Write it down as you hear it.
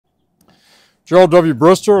Gerald W.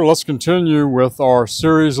 Brister, let's continue with our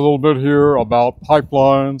series a little bit here about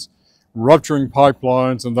pipelines, rupturing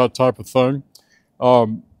pipelines, and that type of thing.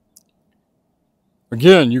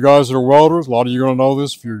 Again, you guys that are welders, a lot of you are going to know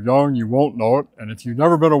this. If you're young, you won't know it. And if you've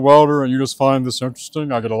never been a welder and you just find this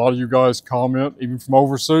interesting, I get a lot of you guys comment, even from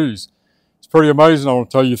overseas. It's pretty amazing. I want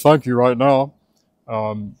to tell you thank you right now.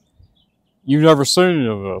 You've never seen any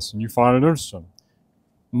of this, and you find it interesting.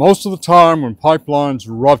 Most of the time when pipelines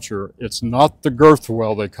rupture, it's not the girth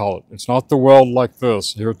weld, they call it. It's not the weld like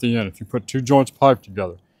this here at the end, if you put two joints pipe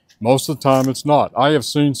together. Most of the time it's not. I have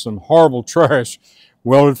seen some horrible trash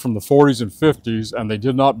welded from the 40s and 50s, and they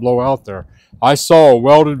did not blow out there. I saw a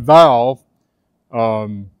welded valve for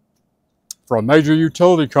a major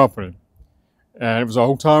utility company, and it was an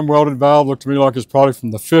old-time welded valve. Looked to me like it's probably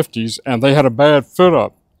from the 50s, and they had a bad fit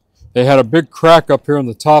up. They had a big crack up here on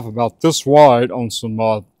the top about this wide on some,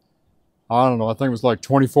 I don't know, I think it was like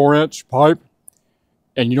 24-inch pipe.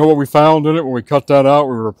 And you know what we found in it when we cut that out?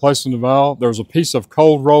 We were replacing the valve. There was a piece of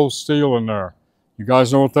cold rolled steel in there. You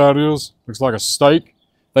guys know what that is? Looks like a stake.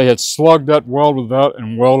 They had slugged that weld with that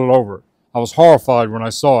and welded over it. I was horrified when I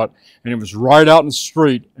saw it, and it was right out in the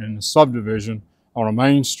street in the subdivision on a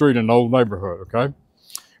main street in an old neighborhood, okay?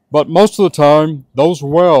 But most of the time, those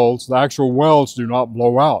welds, the actual welds, do not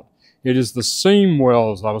blow out. It is the seam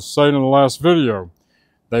welds I was saying in the last video.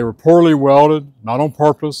 They were poorly welded, not on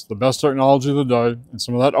purpose, the best technology of the day, and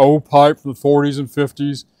some of that old pipe from the 40s and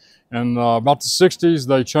 50s. And about the 60s,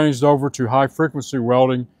 they changed over to high-frequency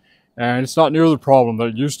welding, and it's not near the problem that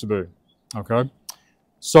it used to be, okay?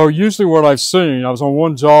 So usually what I've seen, I was on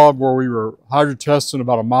one job where we were hydro testing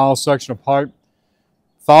about a mile section of pipe.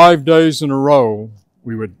 5 days in a row,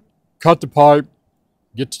 we would cut the pipe,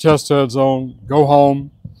 get the test heads on, go home.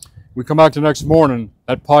 We come back the next morning,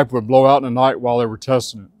 that pipe would blow out in the night while they were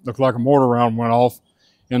testing it. Looked like a mortar round went off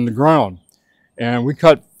in the ground. And we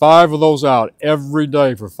cut 5 of those out every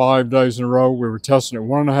day for 5 days in a row. We were testing it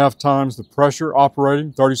 1.5 times the pressure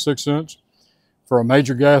operating, 36-inch, for a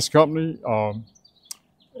major gas company. Where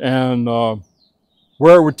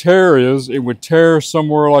it would tear is, it would tear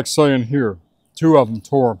somewhere like, say, in here. 2 of them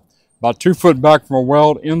tore about 2 foot back from a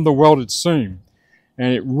weld in the welded seam.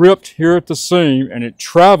 And it ripped here at the seam, and it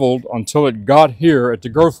traveled until it got here at the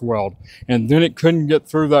girth weld. And then it couldn't get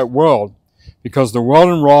through that weld because the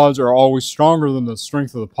welding rods are always stronger than the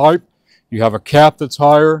strength of the pipe. You have a cap that's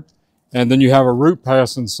higher, and then you have a root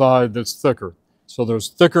pass inside that's thicker. So there's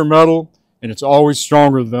thicker metal, and it's always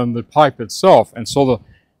stronger than the pipe itself. And so the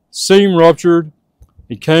seam ruptured,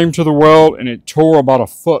 it came to the weld, and it tore about a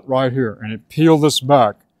foot right here, and it peeled this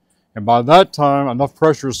back. And by that time, enough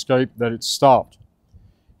pressure escaped that it stopped.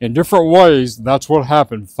 In different ways, that's what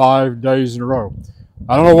happened 5 days in a row.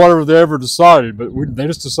 I don't know whatever they ever decided, but they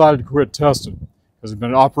just decided to quit testing because they've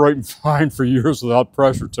been operating fine for years without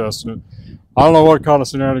pressure testing it. I don't know what kind of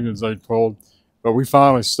shenanigans they pulled, but we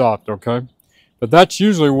finally stopped, okay? But that's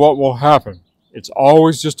usually what will happen. It's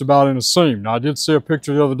always just about in a seam. Now, I did see a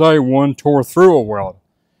picture the other day, one tore through a weld,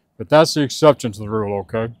 but that's the exception to the rule,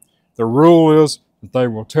 okay? The rule is that they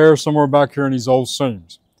will tear somewhere back here in these old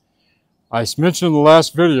seams. I mentioned in the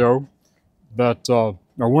last video that, or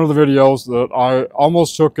one of the videos, that I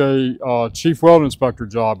almost took a chief weld inspector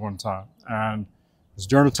job one time. And it was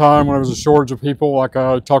during a time when there was a shortage of people, like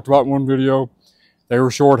I talked about in one video. They were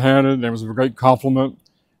short-handed, and it was a great compliment.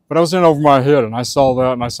 But I was in over my head, and I saw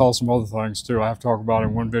that, and I saw some other things too I have to talk about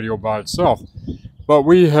in one video by itself. But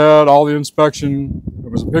we had all the inspection. It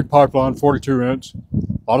was a big pipeline, 42-inch,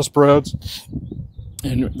 a lot of spreads.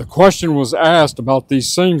 And the question was asked about these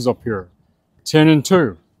seams up here. 10 and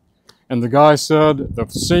 2. And the guy said, the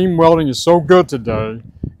seam welding is so good today,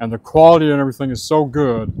 and the quality and everything is so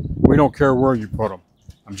good, we don't care where you put them.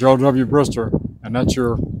 I'm Gerald W. Brister, and that's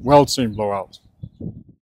your weld seam blowouts.